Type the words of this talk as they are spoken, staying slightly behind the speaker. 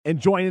And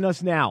joining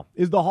us now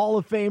is the Hall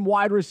of Fame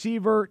wide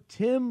receiver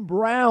Tim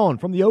Brown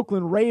from the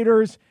Oakland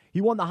Raiders.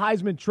 He won the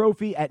Heisman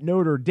Trophy at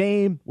Notre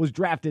Dame, was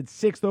drafted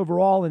 6th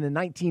overall in the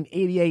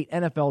 1988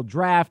 NFL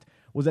Draft,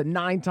 was a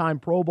 9-time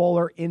Pro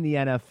Bowler in the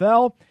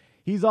NFL.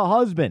 He's a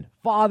husband,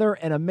 father,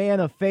 and a man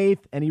of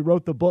faith, and he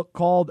wrote the book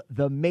called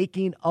The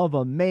Making of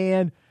a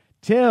Man.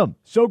 Tim,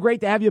 so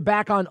great to have you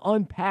back on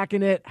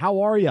Unpacking It.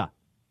 How are you?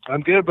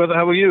 I'm good, brother.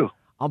 How are you?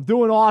 I'm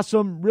doing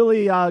awesome.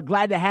 Really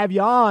glad to have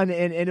you on.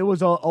 And it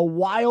was a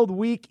wild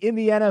week in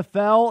the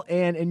NFL,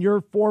 and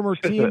your former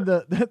team,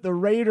 the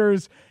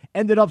Raiders,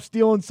 ended up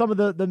stealing some of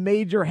the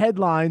major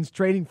headlines,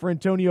 trading for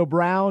Antonio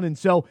Brown. And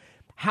so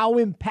how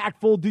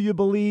impactful do you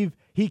believe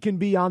he can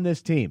be on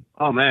this team?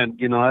 Oh, man,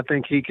 I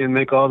think he can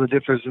make all the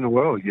difference in the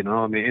world.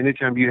 I mean,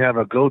 anytime you have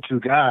a go-to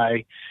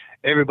guy,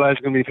 everybody's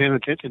going to be paying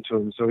attention to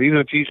him. So even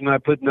if he's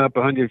not putting up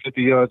 150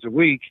 yards a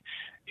week,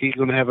 he's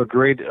going to have a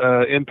great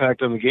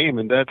impact on the game,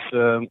 and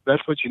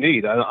that's what you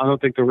need. I don't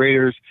think the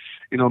Raiders,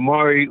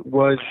 Maury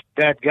was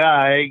that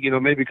guy,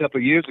 maybe a couple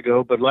of years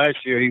ago, but last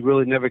year he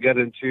really never got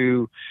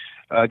into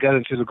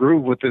the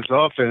groove with this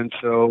offense.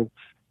 So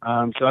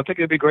I think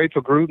it'd be great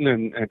for Gruden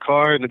and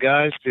Carr and the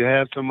guys to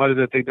have somebody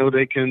that they know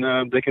they can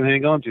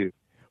hang on to.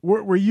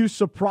 Were you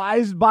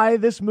surprised by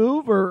this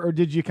move, or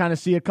did you kind of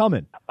see it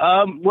coming?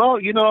 Well,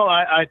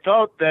 I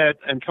thought that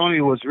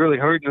Antonio was really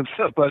hurting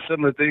himself by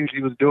some of the things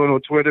he was doing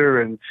on Twitter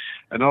and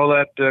all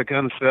that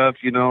kind of stuff,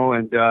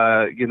 and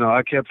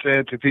I kept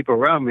saying to people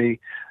around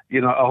me,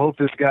 I hope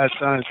this guy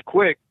signs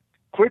quickly,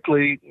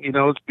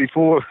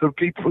 before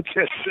people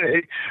just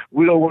say,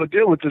 we don't want to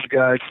deal with this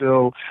guy.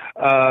 So,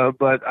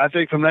 but I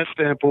think from that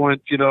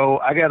standpoint,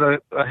 I got a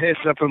heads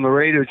up from the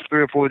Raiders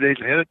 3 or 4 days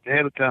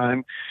ahead of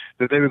time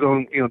that they were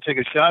going to, take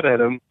a shot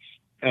at him.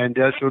 And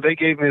so they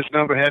gave me his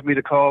number, had me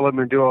to call him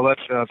and do all that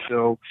stuff.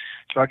 So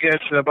I guess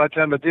by the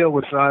time the deal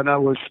was signed, I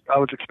was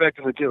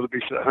expecting the deal to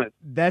be signed.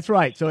 That's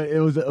right. So it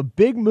was a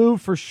big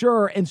move for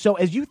sure. And so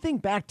as you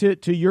think back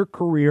to your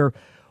career,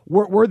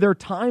 were there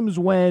times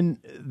when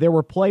there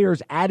were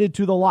players added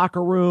to the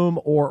locker room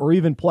or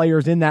even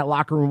players in that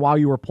locker room while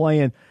you were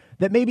playing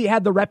that maybe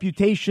had the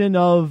reputation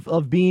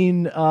of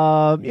being,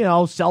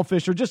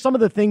 selfish, or just some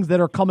of the things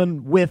that are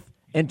coming with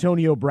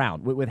Antonio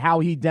Brown, with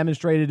how he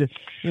demonstrated,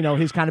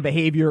 his kind of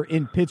behavior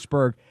in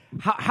Pittsburgh?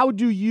 How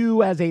do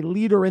you, as a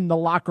leader in the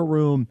locker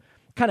room,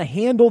 kind of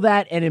handle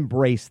that and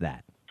embrace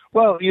that?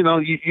 Well,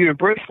 you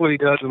embrace what he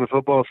does on the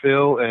football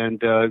field, and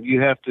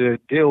you have to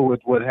deal with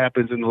what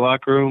happens in the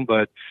locker room.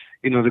 But,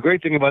 the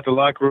great thing about the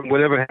locker room,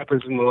 whatever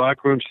happens in the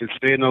locker room should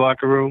stay in the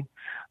locker room.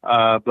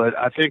 But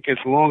I think as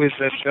long as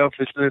that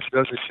selfishness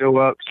doesn't show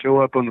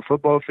up on the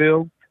football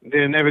field,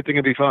 then everything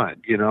will be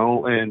fine,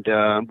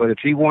 And but if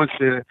he wants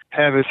to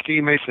have his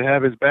teammates to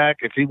have his back,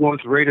 if he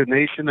wants Raider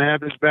Nation to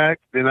have his back,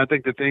 then I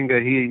think the thing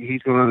that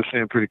he's going to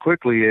understand pretty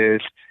quickly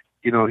is,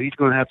 he's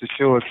going to have to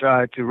show a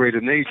side to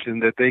Raider Nation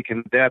that they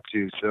can adapt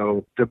to.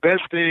 So the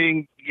best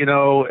thing,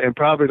 and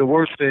probably the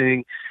worst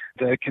thing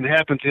that can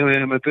happen to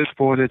him at this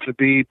point is to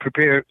be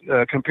prepared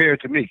compared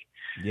to me.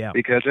 Yeah.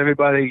 Because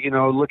everybody,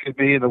 look at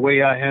me and the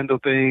way I handle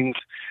things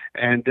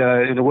and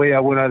the way I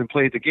went out and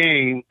played the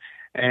game.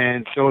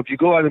 And so if you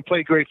go out and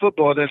play great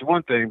football, that's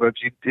one thing. But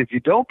if you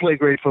don't play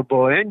great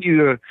football and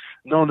you're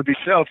known to be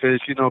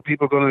selfish,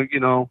 people are going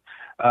to,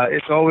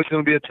 it's always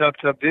going to be a tough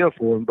deal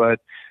for him. But,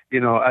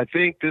 I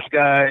think this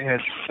guy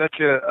has such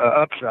a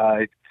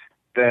upside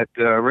that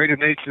Raider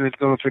Nation is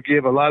going to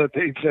forgive a lot of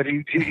things that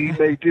he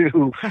may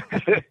do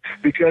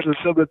because of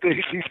some of the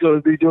things he's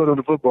going to be doing on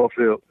the football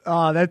field.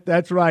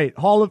 That's right.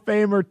 Hall of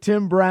Famer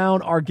Tim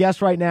Brown, our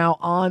guest right now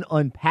on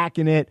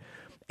Unpacking It.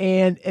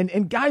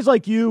 And guys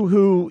like you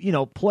who,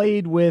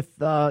 played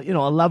with, a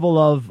level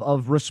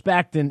of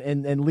respect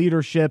and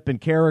leadership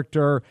and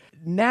character.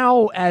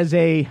 Now as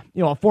a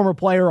former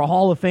player, a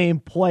Hall of Fame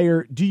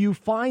player, do you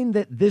find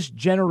that this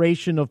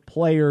generation of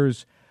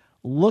players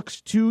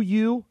looks to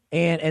you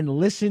and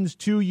listens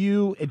to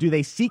you? Do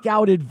they seek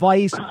out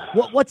advice?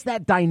 What's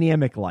that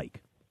dynamic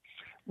like?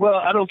 Well,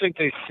 I don't think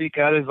they seek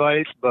out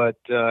advice, but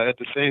at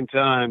the same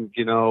time,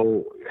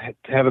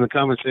 having a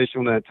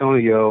conversation with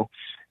Antonio,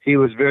 he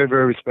was very,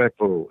 very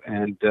respectful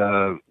and,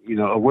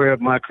 aware of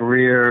my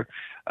career,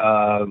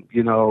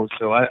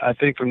 so I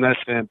think from that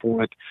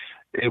standpoint,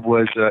 it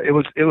was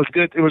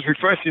good. It was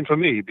refreshing for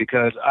me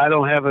because I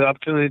don't have an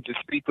opportunity to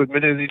speak with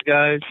many of these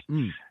guys,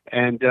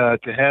 and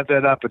to have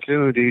that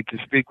opportunity to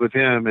speak with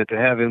him and to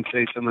have him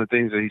say some of the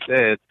things that he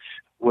said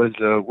was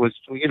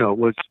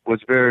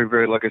very,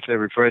 very, like I said,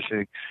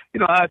 refreshing.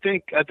 I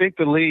think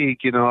the league,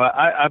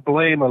 I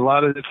blame a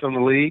lot of this on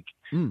the league.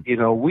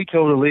 We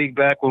told the league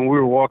back when we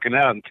were walking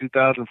out in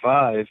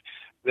 2005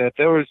 that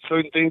there were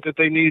certain things that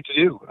they needed to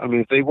do. I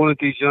mean, if they wanted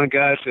these young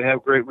guys to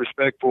have great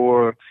respect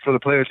for the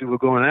players who were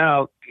going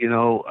out,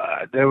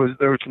 there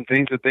were some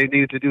things that they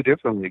needed to do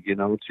differently,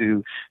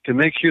 to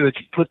make sure that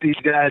you put these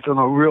guys on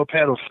a real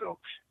pedestal.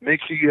 Make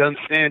sure you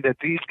understand that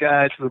these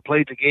guys who have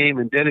played the game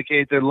and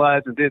dedicated their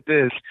lives and did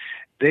this,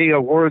 they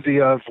are worthy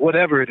of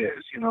whatever it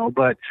is,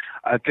 But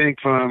I think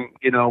when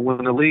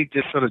the league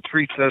just sort of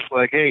treats us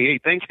like, hey,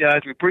 thanks,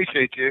 guys, we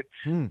appreciate you,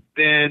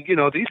 then,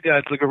 these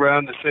guys look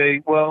around and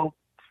say, well,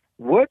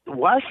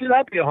 why should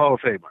I be a Hall of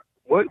Famer?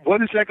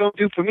 What is that going to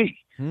do for me?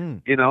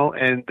 And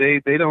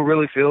they don't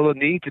really feel a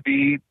need to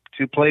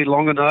play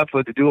long enough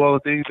or to do all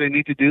the things they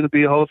need to do to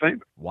be a Hall of Famer.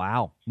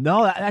 Wow.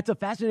 No, that's a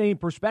fascinating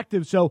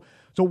perspective. So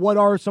what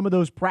are some of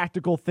those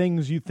practical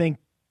things you think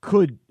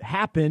could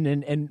happen,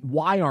 and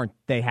why aren't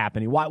they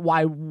happening?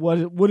 Why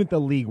wouldn't the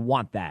league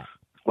want that?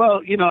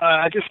 Well,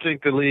 I just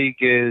think the league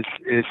is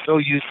so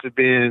used to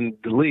being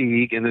the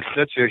league, and it's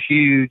such a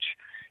huge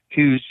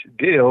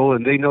deal,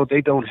 and they know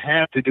they don't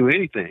have to do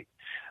anything.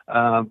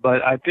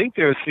 But I think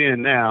they're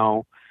seeing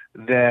now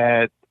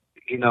that,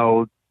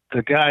 the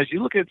guys,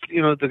 you look at,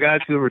 the guys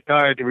who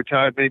retired, they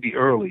retired maybe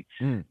early,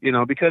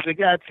 because they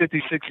got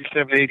 50, 60,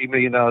 70, $80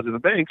 million in the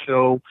bank.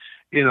 So,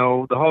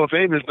 the Hall of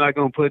Fame is not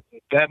going to put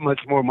that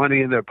much more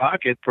money in their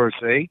pocket per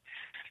se.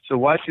 So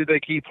why should they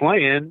keep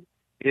playing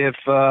if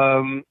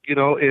there's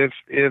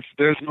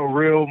no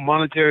real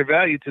monetary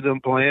value to them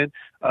playing,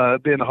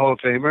 being a Hall of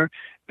Famer?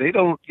 They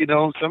don't,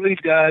 some of these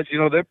guys,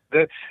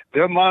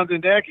 their moms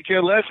and dad could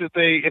care less if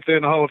they're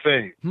in the Hall of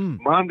Fame.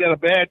 Mom got a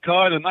bad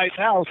car and a nice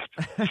house.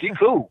 She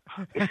cool,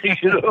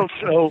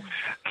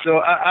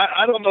 So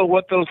I don't know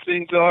what those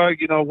things are,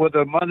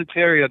 whether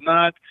monetary or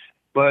not.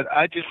 But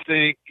I just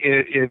think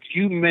if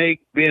you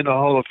make being a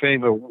Hall of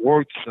Famer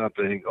worth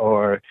something,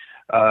 or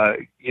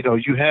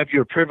you have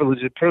your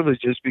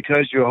privileges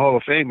because you're a Hall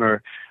of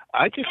Famer,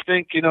 I just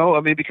think,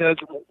 because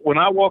when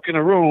I walk in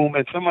a room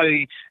and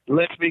somebody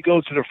lets me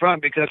go to the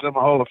front because I'm a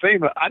Hall of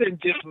Famer, I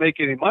didn't just make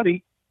any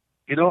money.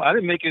 I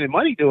didn't make any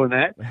money doing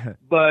that.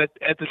 But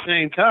at the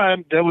same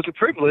time, there was a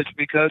privilege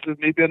because of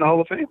me being a Hall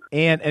of Famer.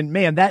 And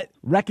man, that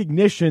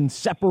recognition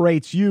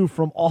separates you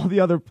from all the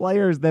other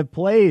players that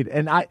played.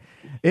 And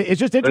it's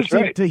just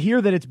interesting to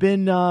hear that it's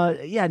been,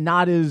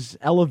 not as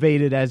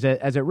elevated as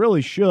it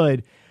really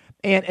should.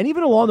 And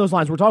even along those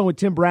lines, we're talking with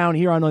Tim Brown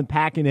here on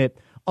Unpacking It.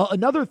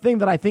 Another thing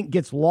that I think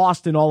gets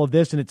lost in all of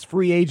this, and it's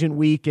free agent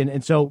week,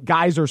 and so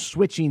guys are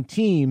switching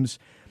teams.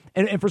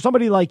 And for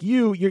somebody like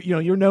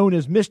you're known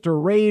as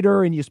Mr.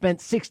 Raider, and you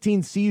spent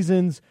 16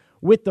 seasons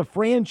with the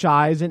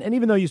franchise. And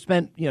even though you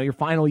spent your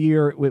final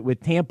year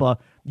with Tampa,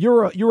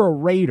 you're a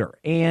Raider,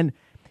 and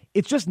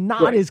it's just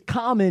not as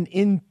common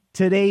in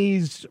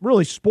today's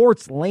really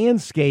sports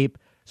landscape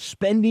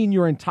spending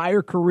your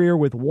entire career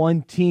with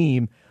one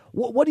team.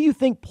 What do you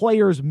think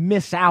players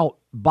miss out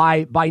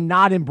by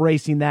not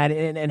embracing that,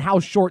 and how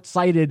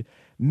short-sighted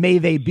may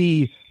they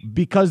be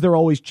because they're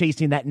always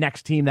chasing that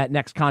next team, that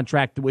next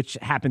contract, which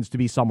happens to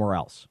be somewhere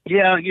else?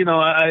 Yeah,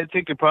 I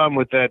think the problem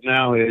with that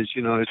now is,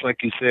 it's like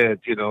you said,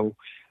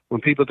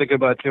 when people think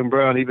about Tim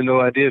Brown, even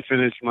though I did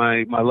finish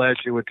my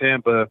last year with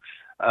Tampa,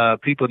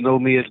 people know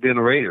me as being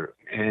a Raider,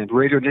 and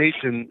Raider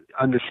Nation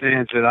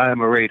understands that I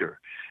am a Raider.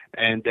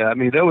 And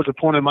there was a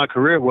point in my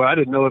career where I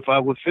didn't know if I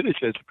would finish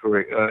as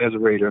a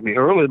Raider.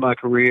 Early in my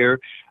career,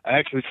 I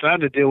actually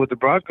signed a deal with the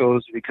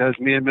Broncos because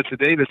me and Mr.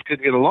 Davis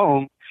couldn't get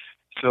along.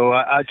 So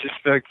I just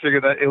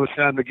figured that it was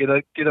time to get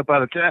up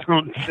out of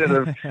town instead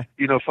of,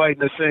 fighting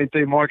the same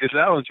thing Marcus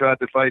Allen tried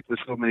to fight for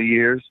so many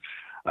years.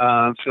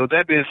 So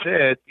that being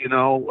said,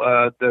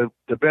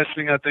 the best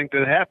thing I think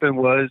that happened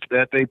was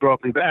that they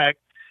brought me back.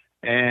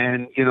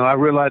 And, I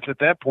realized at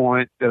that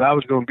point that I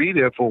was going to be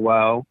there for a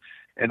while.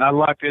 And I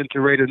locked into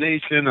Raider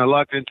Nation. I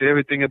locked into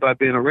everything about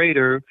being a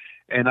Raider.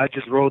 And I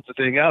just rode the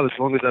thing out as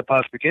long as I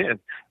possibly could.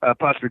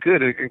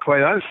 And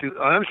quite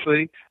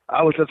honestly,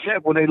 I was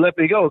upset when they let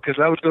me go because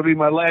I was going to be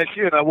my last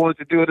year, and I wanted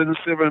to do it in the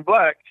silver and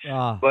black.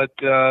 But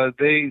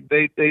they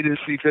didn't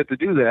see fit to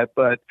do that.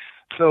 But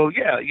so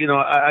yeah,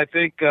 I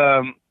think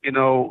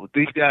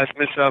these guys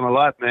miss out on a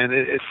lot, man.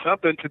 It's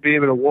something to be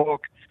able to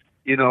walk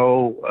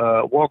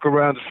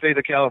around the state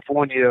of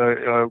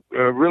California,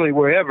 really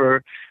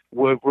wherever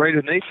where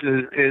Raider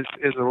Nation is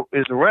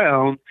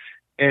around,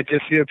 and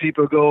just hear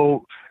people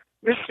go,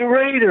 Mr.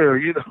 Raider,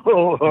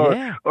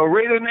 or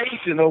Raider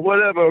Nation, or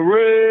whatever,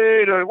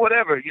 Raider,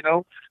 whatever,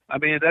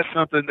 that's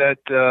something that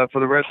for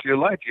the rest of your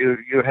life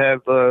you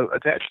have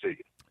attached to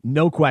you.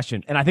 No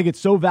question. And I think it's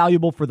so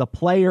valuable for the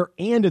player,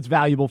 and it's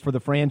valuable for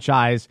the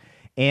franchise.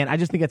 And I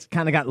just think it's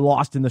kind of got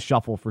lost in the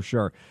shuffle for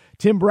sure.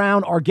 Tim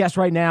Brown, our guest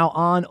right now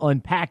on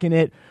Unpacking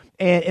It.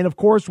 And of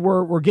course,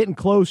 we're getting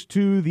close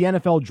to the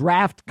NFL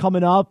draft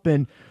coming up.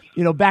 And,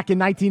 back in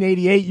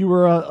 1988, you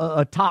were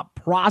a top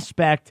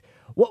prospect.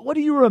 What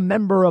do you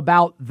remember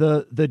about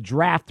the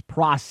draft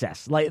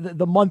process, like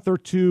the month or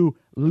two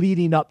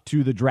leading up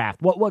to the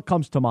draft? What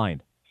comes to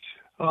mind?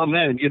 Oh,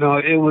 man, it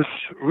was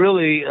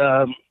really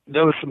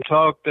there was some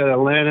talk that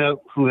Atlanta,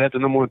 who had the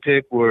number one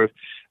pick,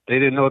 They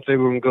didn't know if they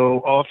were going to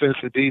go offense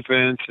or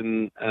defense.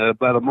 And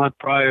about a month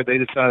prior, they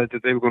decided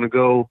that they were going to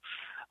go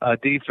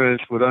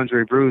defense with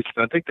Andre Bruce.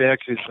 I think they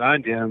actually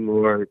signed him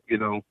or,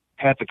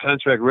 had the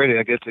contract ready.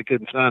 I guess they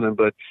couldn't sign him,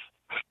 but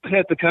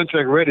had the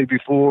contract ready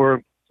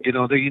before, they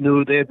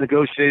knew they had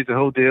negotiated the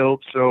whole deal.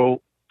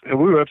 So, and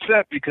we were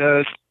upset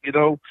because,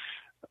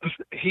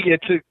 he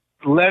had took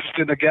less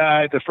than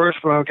the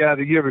first round guy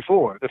the year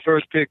before, the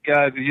first pick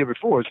guy the year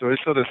before. So it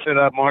sort of set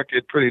our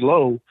market pretty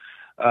low.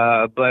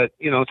 But,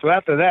 so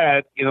after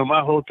that,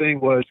 my whole thing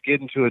was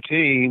getting to a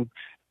team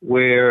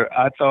where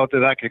I thought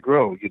that I could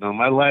grow.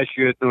 My last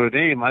year at Notre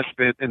Dame, I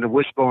spent in the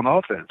wishbone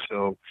offense.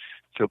 So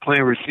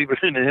playing receiver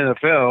in the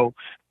NFL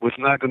was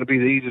not going to be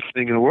the easiest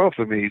thing in the world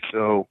for me.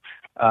 So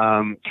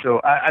I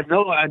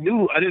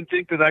didn't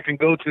think that I can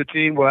go to a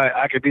team where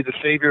I could be the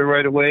savior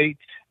right away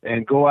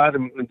and go out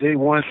and day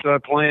one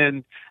start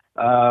playing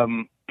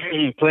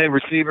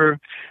receiver,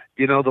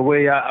 the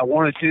way I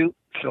wanted to.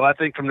 So I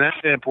think from that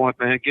standpoint,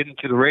 man, getting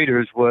to the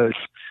Raiders was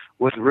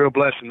a real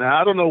blessing. Now,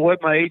 I don't know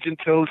what my agent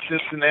told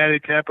Cincinnati,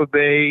 Tampa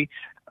Bay,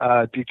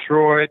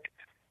 Detroit.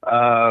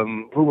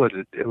 Who was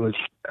it? It was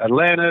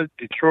Atlanta,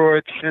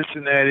 Detroit,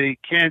 Cincinnati,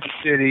 Kansas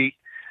City,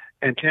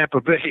 and Tampa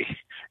Bay.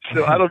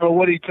 So I don't know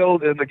what he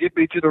told them to get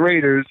me to the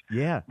Raiders.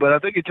 Yeah. But I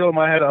think he told them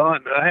I had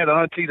an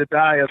auntie to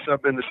die or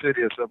something in the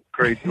city or something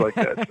crazy like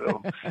that.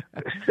 So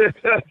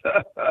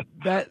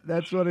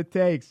that's what it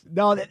takes.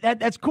 No,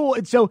 that's cool.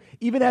 And so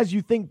even as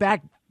you think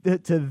back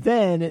to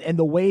then and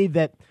the way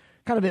that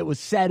kind of it was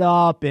set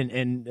up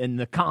and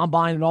the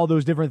combine and all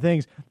those different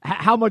things,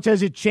 how much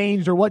has it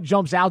changed, or what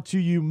jumps out to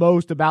you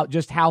most about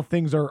just how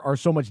things are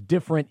so much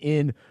different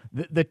in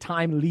the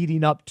time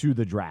leading up to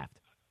the draft?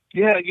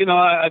 Yeah,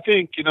 I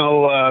think,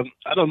 I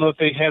don't know if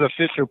they had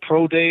official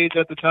pro days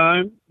at the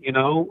time,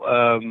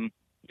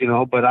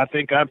 but I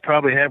think I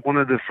probably had one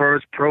of the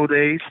first pro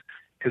days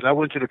because I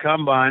went to the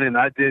combine and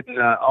I didn't,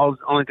 the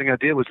only thing I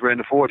did was ran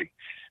the 40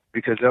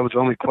 because that was the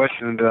only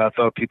question that I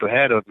thought people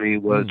had of me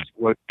was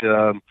what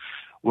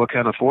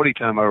kind of 40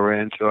 time I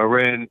ran. So I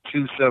ran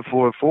 2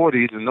 sub-4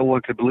 40s and no one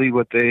could believe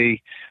what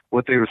they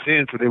were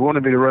saying. So they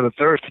wanted me to run a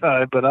third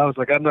time, but I was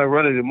like, I'm not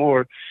running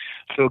anymore.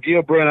 So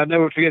Gil Brandt, I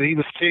never forget, he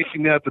was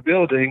chasing me out the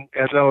building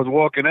as I was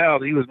walking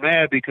out. He was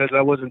mad because I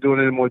wasn't doing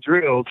any more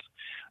drills.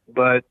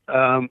 But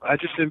I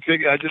just didn't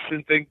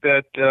think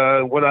that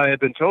what I had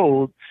been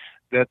told,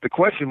 that the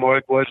question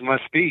mark was my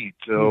speed.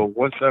 So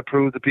once I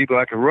proved to people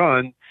I could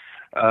run,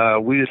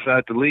 we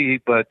decided to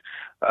leave. But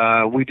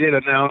we did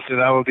announce that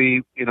I would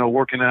be,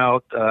 working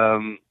out,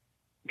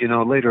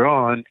 later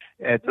on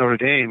at Notre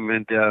Dame.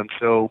 And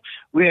so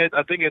we had,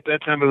 I think at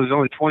that time it was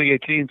only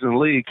 28 teams in the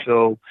league.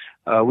 So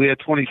we had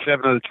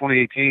 27 of the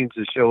 28 teams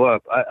to show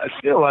up. I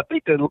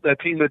think that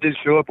team that did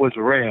show up was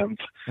the Rams,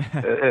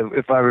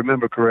 if I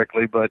remember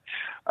correctly. But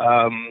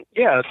so,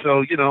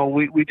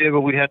 we did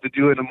what we had to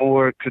do in a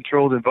more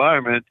controlled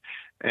environment.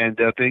 And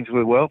things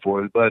went well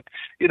for us. But,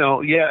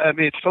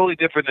 it's totally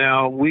different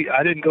now. We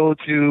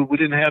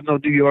didn't have no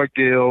New York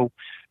deal.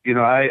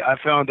 I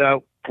found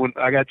out when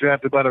I got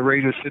drafted by the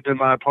Raiders sitting in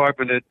my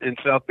apartment in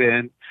South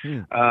Bend.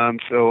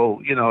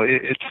 So,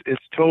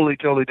 it's totally,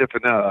 totally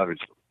different now,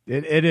 obviously.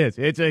 It is.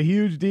 It's a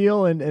huge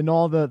deal, and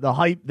all the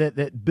hype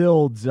that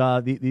builds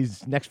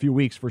these next few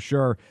weeks for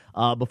sure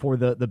before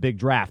the big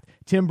draft.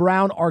 Tim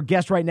Brown, our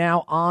guest right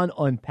now on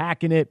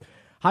Unpacking It.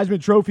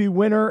 Heisman Trophy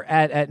winner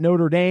at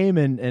Notre Dame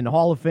and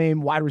Hall of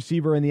Fame wide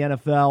receiver in the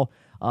NFL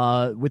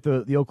with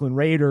the Oakland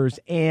Raiders.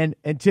 And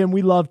Tim,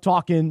 we love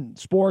talking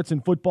sports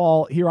and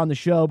football here on the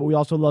show, but we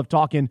also love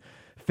talking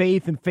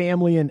faith and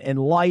family and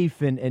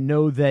life and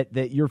know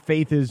that your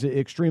faith is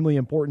extremely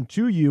important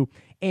to you.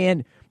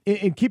 And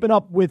in keeping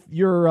up with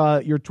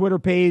your Twitter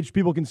page,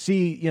 people can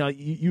see,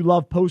 you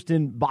love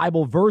posting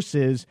Bible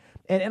verses.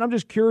 And I'm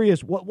just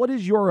curious, what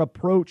is your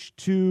approach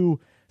to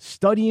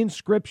studying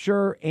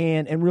Scripture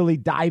and really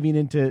diving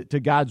into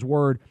God's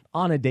Word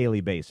on a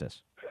daily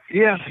basis?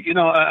 Yeah,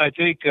 I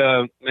think,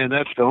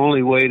 that's the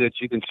only way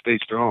that you can stay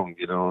strong.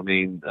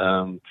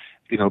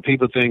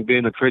 People think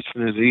being a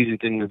Christian is an easy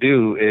thing to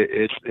do.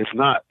 It's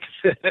not.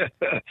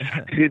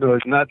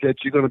 It's not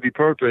that you're going to be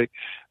perfect,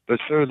 but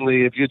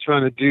certainly if you're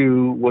trying to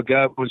do what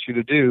God wants you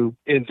to do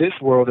in this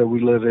world that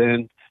we live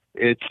in,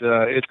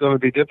 it's going to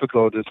be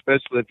difficult,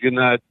 especially if you're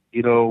not,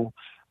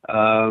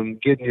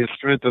 getting your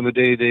strength on a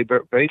day-to-day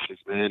basis,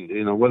 man.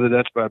 Whether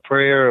that's by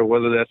prayer or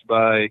whether that's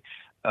by,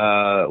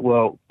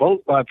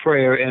 both by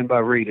prayer and by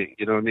reading.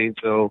 You know what I mean?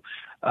 So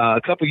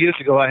a couple of years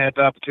ago, I had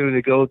the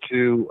opportunity to go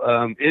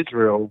to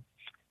Israel,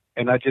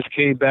 and I just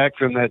came back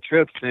from that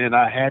trip saying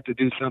I had to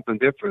do something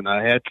different.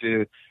 I had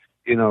to,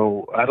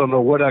 I don't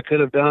know what I could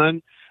have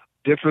done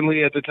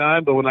differently at the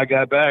time, but when I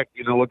got back,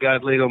 what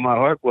God laid on my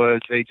heart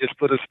was, hey, just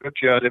put a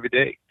scripture out every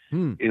day.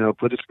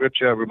 Put a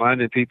scripture out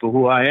reminding people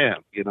who I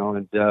am,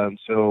 and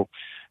so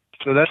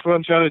that's what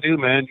I'm trying to do,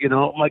 man.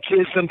 My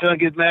kids sometimes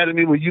get mad at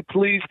me. Will you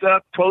please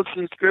stop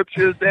posting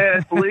scriptures,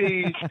 Dad?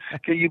 Please,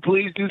 can you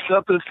please do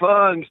something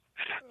fun?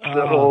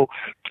 So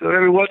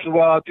every once in a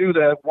while I'll do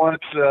that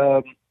once,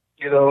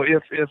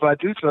 if I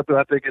do something,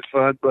 I think it's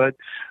fun. But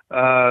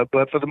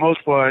for the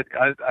most part,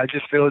 I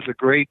just feel it's a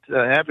great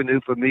avenue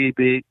for me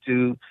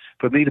to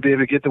be able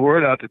to get the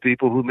word out to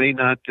people who may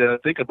not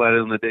think about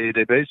it on a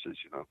day-to-day basis.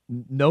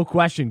 No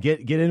question.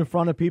 Get in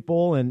front of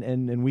people,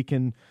 and we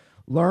can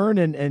learn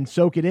and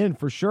soak it in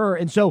for sure.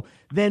 And so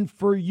then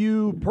for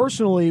you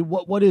personally,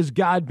 what has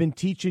God been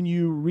teaching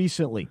you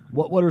recently?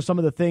 What are some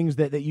of the things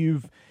that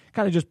you've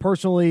kind of just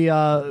personally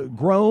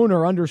grown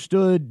or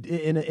understood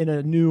in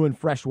a new and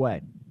fresh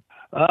way?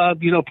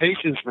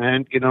 Patience,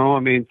 man.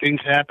 Things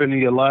happen in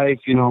your life,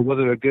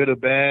 whether they're good or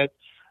bad.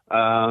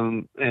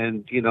 And,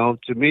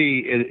 to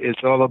me,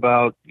 it's all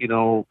about,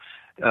 let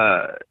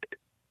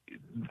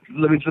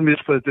me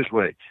just put it this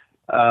way.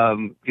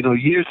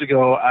 Years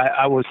ago,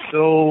 I was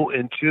so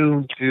in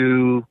tune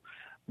to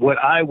what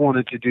I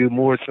wanted to do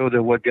more so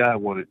than what God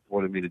wanted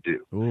me to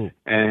do. Ooh.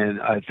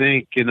 And I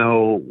think,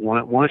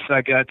 once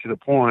I got to the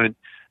point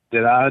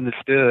that I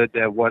understood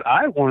that what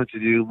I wanted to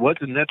do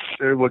wasn't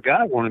necessarily what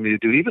God wanted me to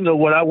do, even though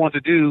what I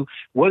wanted to do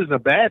wasn't a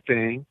bad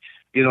thing,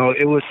 it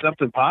was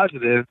something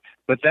positive,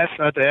 but that's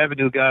not the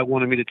avenue God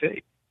wanted me to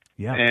take.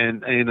 Yeah.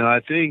 And, I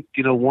think,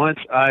 once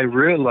I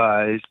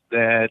realized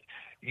that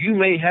you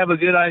may have a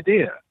good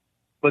idea,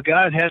 but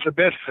God has a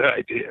better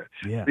idea.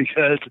 Yeah.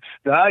 Because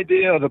the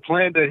idea or the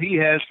plan that he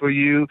has for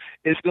you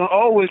is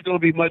always going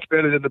to be much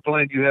better than the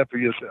plan you have for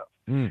yourself.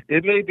 Mm.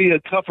 It may be a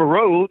tougher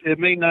road. It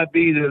may not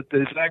be the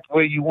exact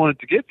way you wanted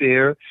to get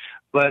there.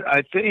 But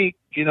I think,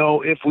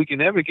 if we can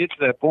ever get to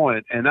that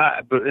point, and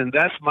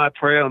that's my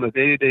prayer on a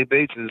day-to-day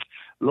basis,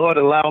 Lord,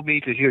 allow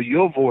me to hear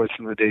your voice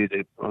on a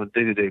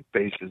day-to-day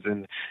basis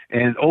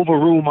and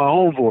overrule my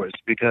own voice,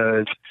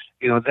 because,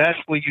 that's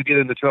when you get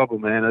into trouble,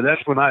 man. And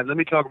that's when let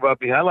me talk about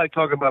me. I like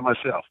talking about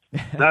myself,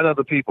 not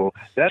other people.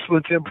 That's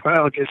when Tim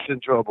Brown gets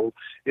in trouble,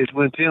 is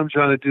when Tim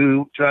tries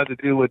to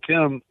do what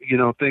Tim,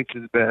 thinks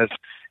is best,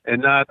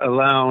 and not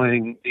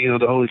allowing, the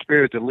Holy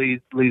Spirit to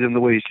lead him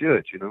the way he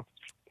should,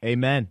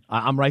 Amen.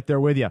 I'm right there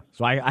with you.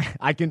 So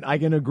I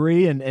can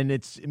agree, and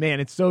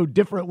it's so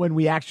different when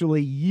we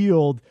actually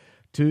yield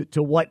to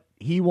what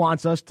he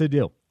wants us to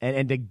do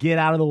and to get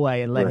out of the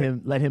way and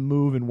let him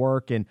move and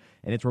work, and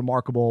it's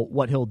remarkable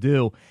what he'll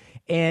do.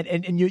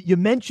 And you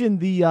mentioned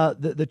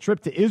the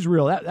trip to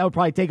Israel. That would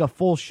probably take a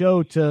full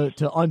show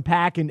to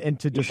unpack and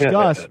to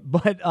discuss.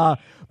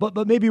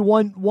 But maybe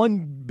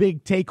one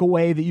big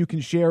takeaway that you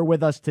can share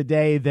with us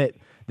today that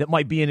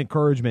might be an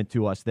encouragement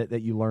to us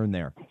that you learned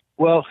there.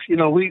 Well,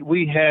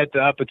 we had the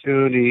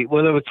opportunity.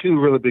 Well, there were two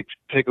really big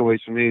takeaways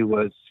for me.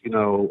 Was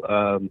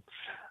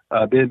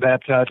being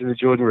baptized in the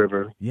Jordan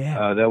River.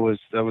 Yeah, that was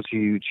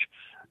huge.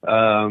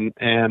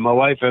 And my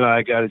wife and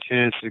I got a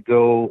chance to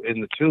go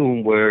in the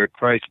tomb where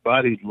Christ's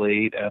body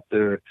laid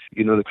after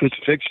the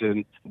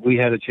crucifixion. We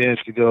had a chance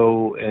to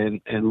go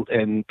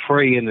and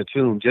pray in the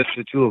tomb, just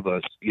the two of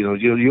us. You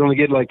only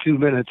get like 2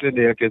 minutes in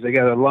there because they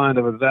got a line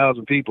of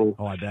 1,000 people.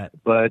 Oh, I bet.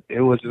 But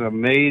it was an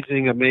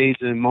amazing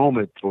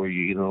moment for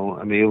you.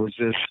 It was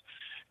just.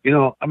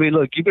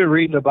 Look, you've been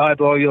reading the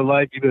Bible all your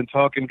life. You've been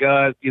talking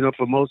God,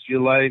 for most of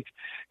your life,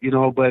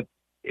 but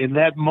in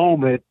that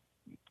moment,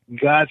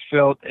 God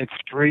felt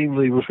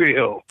extremely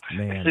real,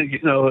 man.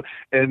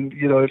 And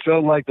it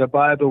felt like the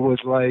Bible was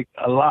like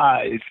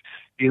alive,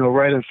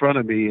 right in front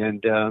of me.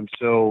 And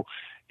so,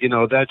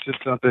 that's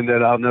just something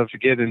that I'll never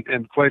forget.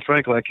 And quite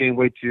frankly, I can't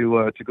wait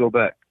to go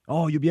back.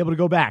 Oh, you'll be able to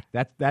go back.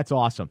 That's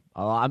awesome.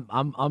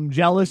 I'm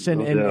jealous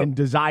and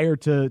desire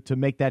to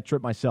make that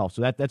trip myself.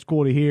 So that's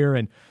cool to hear.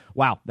 And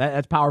wow,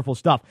 that's powerful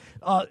stuff.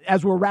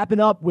 As we're wrapping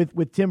up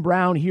with Tim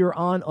Brown here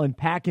on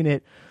Unpacking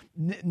It,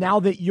 now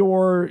that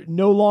you're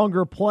no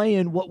longer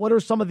playing, what are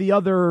some of the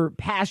other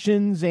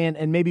passions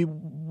and maybe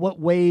what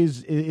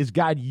ways is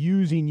God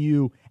using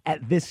you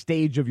at this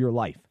stage of your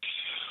life?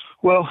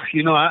 Well,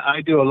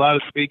 I do a lot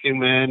of speaking,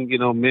 man.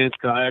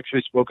 I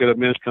actually spoke at a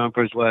men's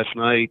conference last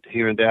night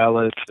here in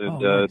Dallas, and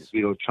nice.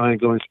 try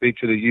and go and speak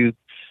to the youth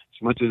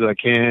as much as I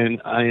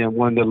can. I am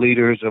one of the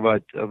leaders of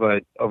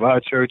our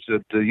church,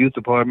 the youth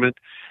department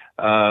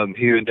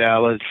here in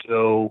Dallas.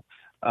 So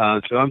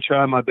I'm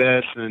trying my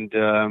best, and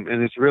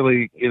it's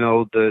really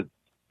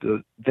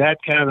that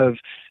kind of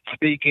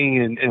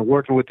speaking and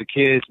working with the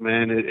kids,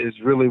 man, is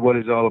really what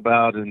it's all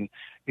about. And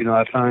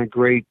I find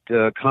great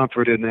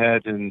comfort in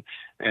that, and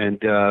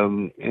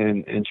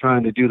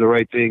trying to do the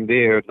right thing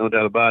there, no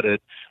doubt about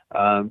it.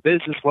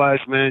 Business wise,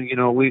 man,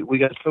 we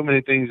got so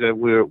many things that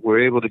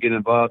we're able to get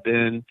involved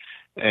in,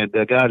 and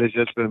God has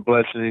just been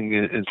blessing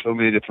in so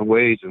many different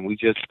ways, and we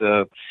just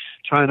try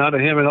and honor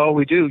Him in all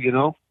we do,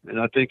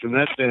 And I think from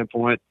that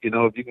standpoint,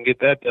 if you can get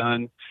that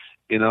done,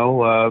 being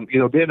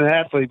an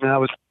athlete, man, I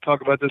was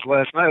talking about this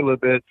last night a little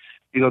bit.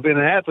 Being an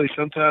athlete,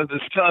 sometimes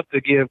it's tough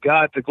to give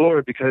God the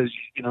glory because,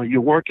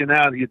 you're working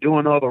out, you're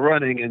doing all the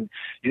running, and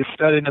you're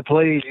studying the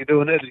plays, you're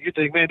doing this, and you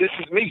think, man, this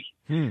is me.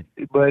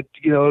 But,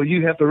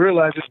 you have to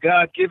realize it's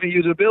God giving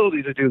you the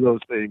ability to do those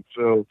things.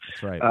 So,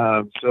 that's right.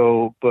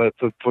 But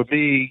for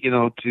me,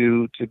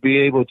 to be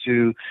able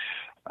to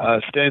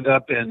stand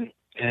up and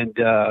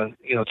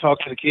talk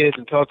to the kids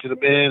and talk to the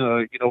men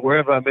or,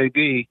 wherever I may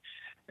be,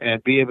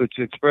 and be able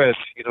to express,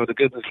 the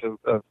goodness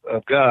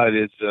of God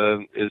is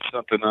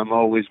something I'm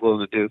always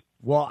willing to do.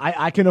 Well,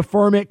 I can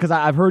affirm it because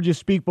I've heard you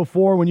speak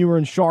before when you were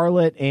in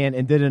Charlotte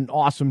and did an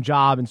awesome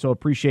job. And so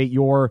appreciate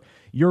your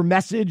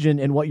message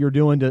and what you're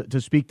doing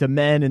to speak to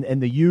men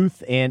and the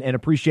youth and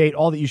appreciate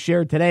all that you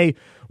shared today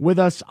with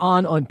us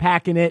on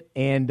Unpacking It.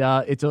 And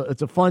it's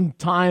a fun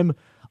time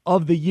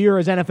of the year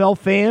as NFL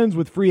fans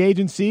with free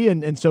agency,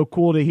 and so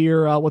cool to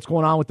hear what's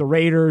going on with the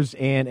Raiders,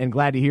 and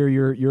glad to hear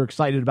you're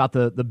excited about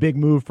the big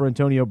move for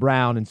Antonio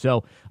Brown. And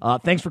so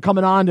thanks for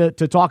coming on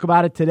to talk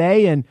about it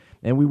today, and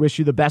we wish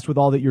you the best with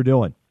all that you're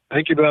doing.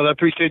 Thank you, brother. I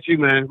appreciate you,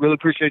 man. Really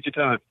appreciate your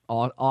time.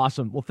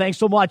 Awesome. Well, thanks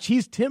so much.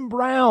 He's Tim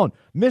Brown,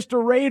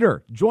 Mr.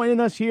 Raider,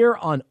 joining us here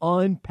on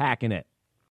Unpacking It.